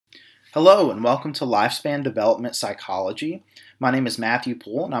Hello and welcome to Lifespan Development Psychology. My name is Matthew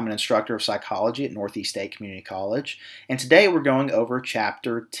Poole and I'm an instructor of psychology at Northeast State Community College. And today we're going over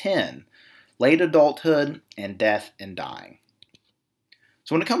Chapter 10, Late Adulthood and Death and Dying.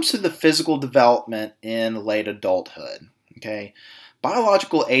 So when it comes to the physical development in late adulthood,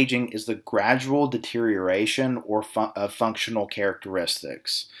 biological aging is the gradual deterioration of functional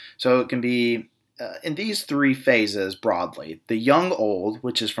characteristics. So it can be in these three phases broadly: the young old,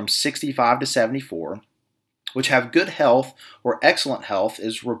 which is from 65 to 74, which have good health or excellent health,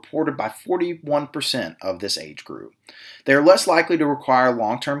 is reported by 41% of this age group. They are less likely to require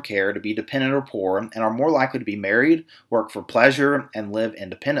long-term care, to be dependent or poor, and are more likely to be married, work for pleasure, and live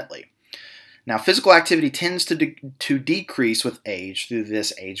independently. Now, physical activity tends to decrease with age through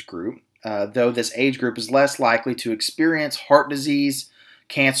this age group, though this age group is less likely to experience heart disease,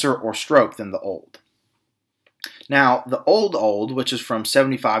 cancer, or stroke than the old. Now, the old, which is from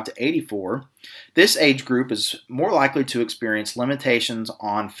 75 to 84, this age group is more likely to experience limitations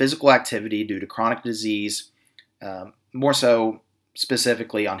on physical activity due to chronic disease, more so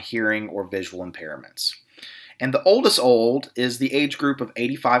specifically on hearing or visual impairments. And the oldest old is the age group of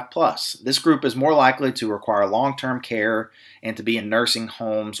 85 plus. This group is more likely to require long-term care and to be in nursing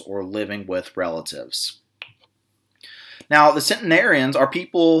homes or living with relatives. Now, the centenarians are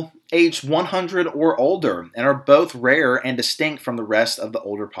people aged 100 or older and are both rare and distinct from the rest of the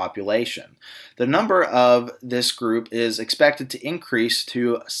older population. The number of this group is expected to increase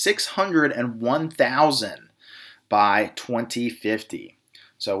to 601,000 by 2050.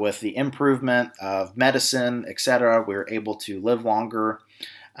 So with the improvement of medicine, etc., we're able to live longer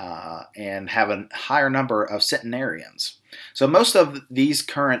and have a higher number of centenarians. So most of these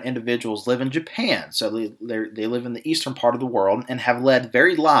current individuals live in Japan, so they live in the eastern part of the world and have led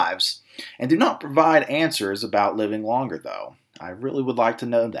varied lives and do not provide answers about living longer, though. I really would like to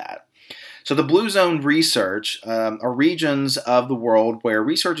know that. So the blue zone research are regions of the world where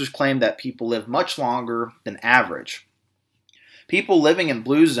researchers claim that people live much longer than average. People living in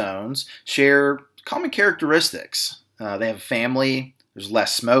blue zones share common characteristics. They have a family, there's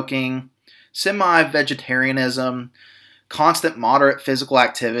less smoking, semi-vegetarianism, constant moderate physical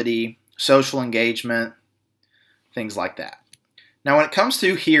activity, social engagement, things like that. Now when it comes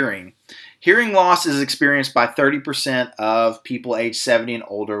to hearing loss is experienced by 30% of people age 70 and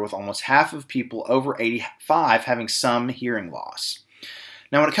older, with almost half of people over 85 having some hearing loss.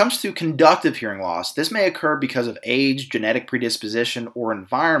 Now when it comes to conductive hearing loss, this may occur because of age, genetic predisposition, or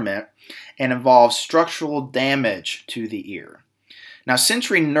environment, and involves structural damage to the ear. Now,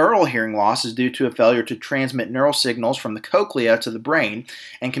 sensory neural hearing loss is due to a failure to transmit neural signals from the cochlea to the brain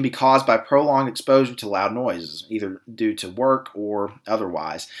and can be caused by prolonged exposure to loud noises, either due to work or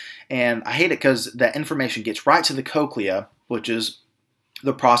otherwise. And I hate it because that information gets right to the cochlea, which is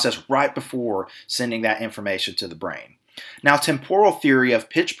the process right before sending that information to the brain. Now, temporal theory of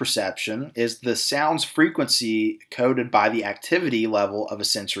pitch perception is the sound's frequency coded by the activity level of a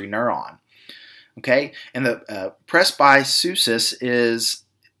sensory neuron. Okay, and the presbycusis is,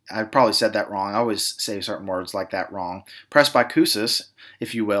 I probably said that wrong. I always say certain words like that wrong. Presbycusis,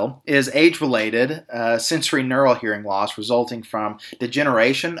 if you will, is age-related sensory neural hearing loss resulting from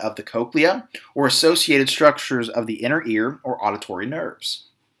degeneration of the cochlea or associated structures of the inner ear or auditory nerves.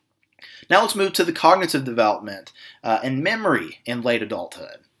 Now let's move to the cognitive development and memory in late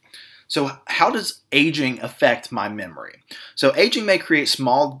adulthood. So how does aging affect my memory? So aging may create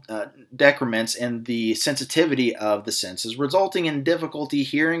small decrements in the sensitivity of the senses, resulting in difficulty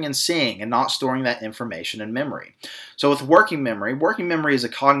hearing and seeing and not storing that information in memory. So with working memory is a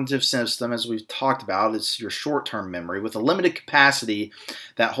cognitive system, as we've talked about. It's your short-term memory with a limited capacity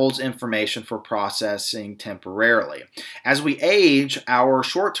that holds information for processing temporarily. As we age, our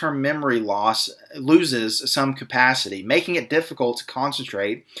short-term memory loss loses some capacity, making it difficult to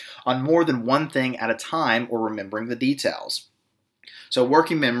concentrate on more than one thing at a time or remembering the details. So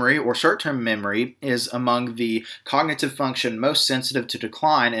working memory or short-term memory is among the cognitive function most sensitive to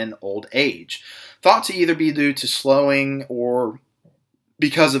decline in old age, thought to either be due to slowing or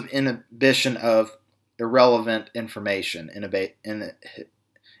because of inhibition of irrelevant information,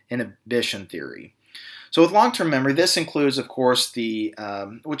 inhibition theory. So with long-term memory, this includes, of course,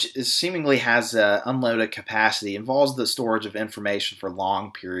 which seemingly has unlimited capacity, involves the storage of information for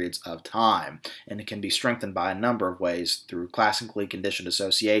long periods of time, and it can be strengthened by a number of ways through classically conditioned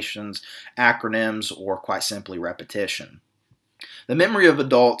associations, acronyms, or quite simply repetition. The memory of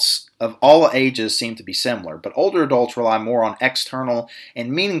adults of all ages seem to be similar, but older adults rely more on external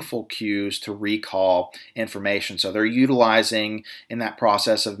and meaningful cues to recall information. So they're utilizing, in that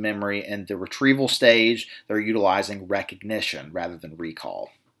process of memory in the retrieval stage, they're utilizing recognition rather than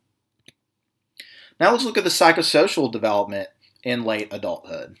recall. Now let's look at the psychosocial development in late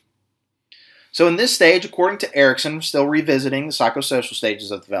adulthood. So in this stage, according to Erickson, still revisiting the psychosocial stages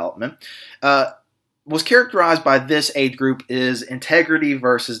of development, was characterized by this age group is integrity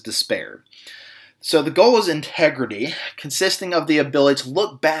versus despair. So the goal is integrity, consisting of the ability to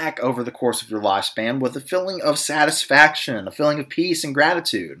look back over the course of your lifespan with a feeling of satisfaction, a feeling of peace and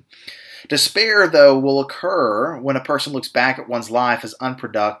gratitude. Despair, though, will occur when a person looks back at one's life as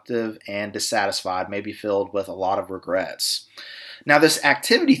unproductive and dissatisfied, maybe filled with a lot of regrets. Now, this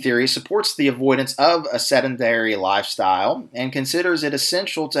activity theory supports the avoidance of a sedentary lifestyle and considers it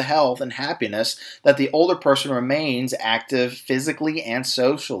essential to health and happiness that the older person remains active physically and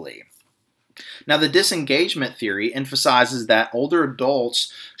socially. Now, the disengagement theory emphasizes that older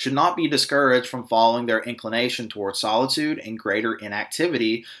adults should not be discouraged from following their inclination towards solitude and greater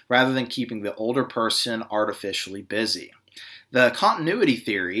inactivity rather than keeping the older person artificially busy. The continuity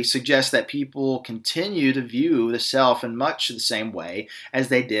theory suggests that people continue to view the self in much the same way as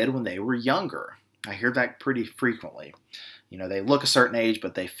they did when they were younger. I hear that pretty frequently. You know, they look a certain age,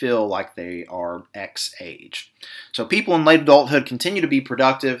 but they feel like they are X age. So people in late adulthood continue to be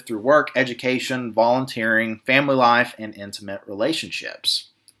productive through work, education, volunteering, family life, and intimate relationships.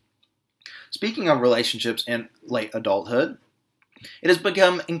 Speaking of relationships in late adulthood, it has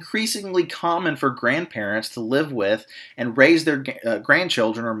become increasingly common for grandparents to live with and raise their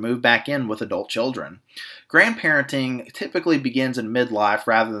grandchildren or move back in with adult children. Grandparenting typically begins in midlife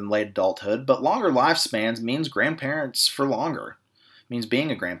rather than late adulthood, but longer lifespans means grandparents for longer, means being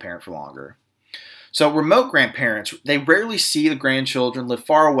a grandparent for longer. So remote grandparents, they rarely see the grandchildren, live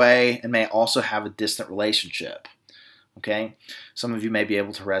far away, and may also have a distant relationship. Okay, some of you may be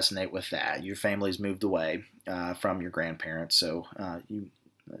able to resonate with that. Your family's moved away from your grandparents, so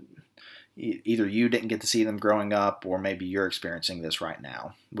either you didn't get to see them growing up, or maybe you're experiencing this right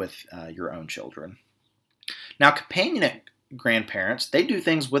now with your own children. Now, companion grandparents, they do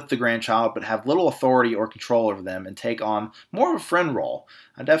things with the grandchild, but have little authority or control over them and take on more of a friend role.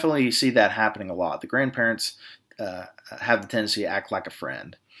 I definitely see that happening a lot. The grandparents have the tendency to act like a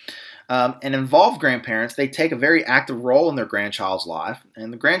friend. And involved grandparents, they take a very active role in their grandchild's life,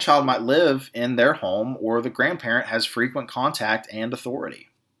 and the grandchild might live in their home, or the grandparent has frequent contact and authority.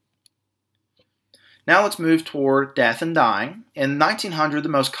 Now let's move toward death and dying. In 1900, the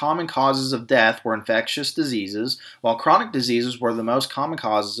most common causes of death were infectious diseases, while chronic diseases were the most common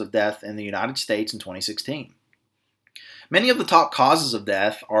causes of death in the United States in 2016. Many of the top causes of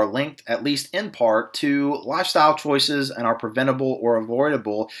death are linked, at least in part, to lifestyle choices and are preventable or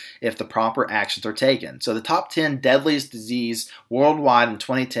avoidable if the proper actions are taken. So the top 10 deadliest disease worldwide in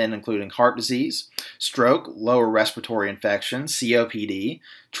 2010 including heart disease, stroke, lower respiratory infection, COPD,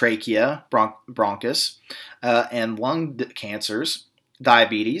 trachea, bronchus, and lung cancers,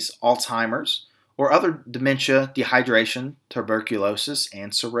 diabetes, Alzheimer's, or other dementia, dehydration, tuberculosis,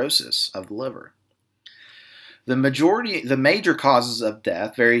 and cirrhosis of the liver. The major causes of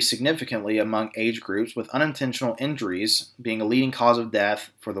death vary significantly among age groups, with unintentional injuries being a leading cause of death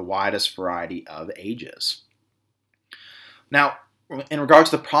for the widest variety of ages. Now, in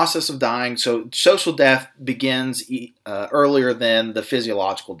regards to the process of dying, so social death begins earlier than the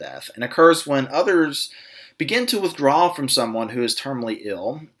physiological death and occurs when others begin to withdraw from someone who is terminally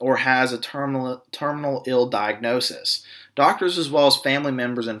ill or has a terminal ill diagnosis. Doctors, as well as family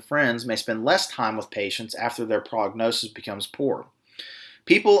members and friends, may spend less time with patients after their prognosis becomes poor.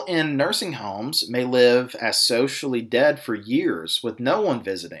 People in nursing homes may live as socially dead for years with no one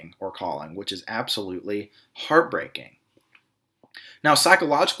visiting or calling, which is absolutely heartbreaking. Now,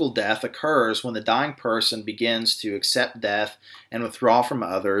 psychological death occurs when the dying person begins to accept death and withdraw from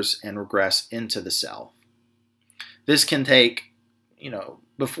others and regress into the self. This can take,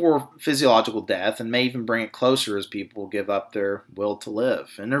 before physiological death, and may even bring it closer as people give up their will to live.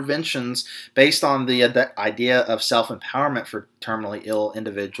 Interventions based on the idea of self-empowerment for terminally ill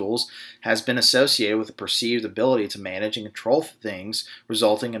individuals has been associated with a perceived ability to manage and control things,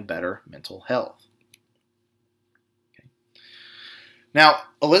 resulting in better mental health. Okay. Now,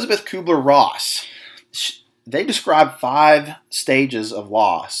 Elizabeth Kubler-Ross, they describe 5 stages of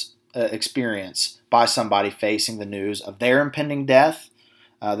loss experience by somebody facing the news of their impending death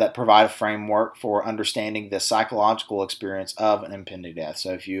that provide a framework for understanding the psychological experience of an impending death.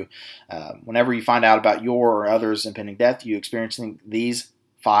 So if you, whenever you find out about your or others' impending death, you experiencing these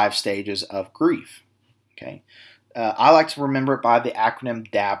 5 stages of grief. Okay. I like to remember it by the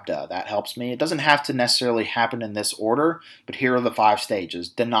acronym DABDA. That helps me. It doesn't have to necessarily happen in this order, but here are the 5 stages.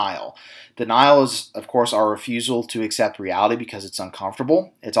 Denial. Denial is, of course, our refusal to accept reality because it's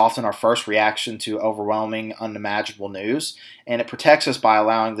uncomfortable. It's often our first reaction to overwhelming, unimaginable news, and it protects us by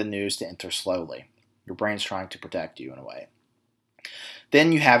allowing the news to enter slowly. Your brain's trying to protect you in a way.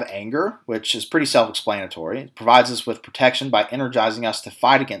 Then you have anger, which is pretty self-explanatory. It provides us with protection by energizing us to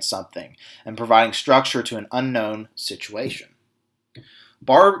fight against something and providing structure to an unknown situation.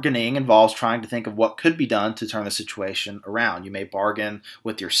 Bargaining involves trying to think of what could be done to turn the situation around. You may bargain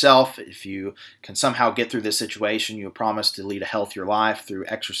with yourself. If you can somehow get through this situation, you promise to lead a healthier life through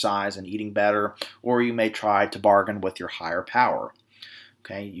exercise and eating better, or you may try to bargain with your higher power.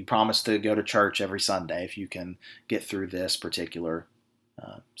 Okay, you promise to go to church every Sunday if you can get through this particular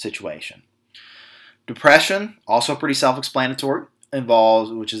situation. Depression, also pretty self-explanatory,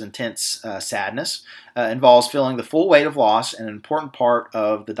 which is intense sadness, involves feeling the full weight of loss and an important part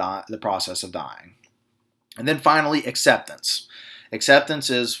of the process of dying. And then finally, acceptance.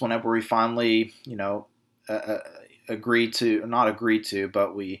 Acceptance is whenever we finally, agree to, not agree to,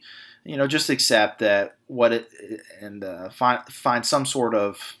 but we, just accept that find some sort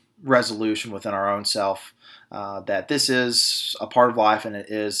of resolution within our own self that this is a part of life and it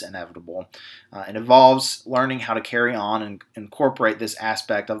is inevitable. It involves learning how to carry on and incorporate this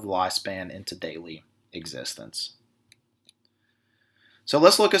aspect of the lifespan into daily existence. So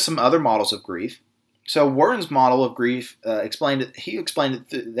let's look at some other models of grief. So Wharton's model of grief they explained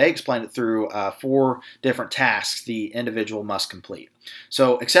it through 4 different tasks the individual must complete.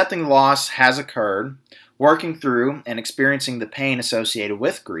 So accepting the loss has occurred, working through and experiencing the pain associated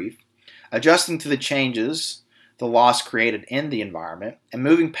with grief, adjusting to the changes the loss created in the environment, and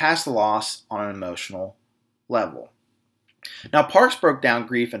moving past the loss on an emotional level. Now, Parks broke down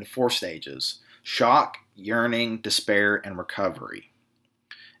grief into 4 stages: shock, yearning, despair, and recovery.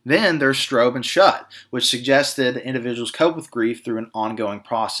 Then there's Strobe and Schutt, which suggested individuals cope with grief through an ongoing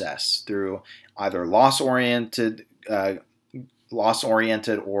process, through either loss-oriented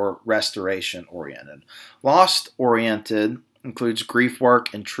or restoration-oriented. Loss-oriented includes grief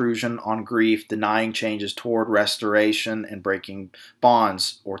work, intrusion on grief, denying changes toward restoration, and breaking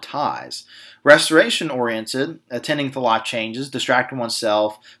bonds or ties. Restoration-oriented, attending to life changes, distracting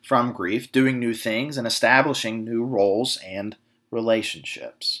oneself from grief, doing new things, and establishing new roles and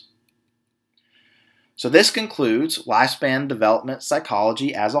relationships. So this concludes lifespan development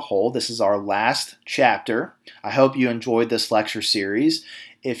psychology as a whole. This is our last chapter. I hope you enjoyed this lecture series.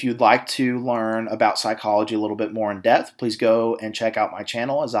 If you'd like to learn about psychology a little bit more in depth, please go and check out my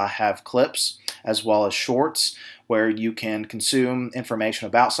channel, as I have clips as well as shorts where you can consume information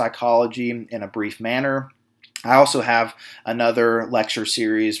about psychology in a brief manner. I also have another lecture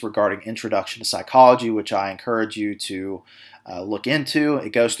series regarding Introduction to Psychology, which I encourage you to look into.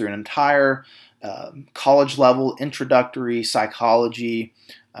 It goes through an entire college-level introductory psychology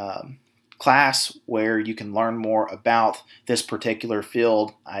class where you can learn more about this particular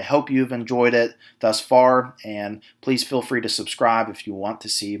field. I hope you've enjoyed it thus far, and please feel free to subscribe if you want to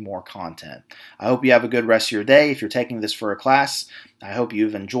see more content. I hope you have a good rest of your day. If you're taking this for a class, I hope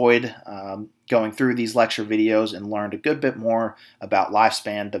you've enjoyed going through these lecture videos and learned a good bit more about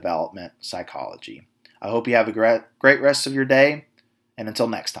lifespan development psychology. I hope you have a great rest of your day, and until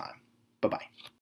next time, bye-bye.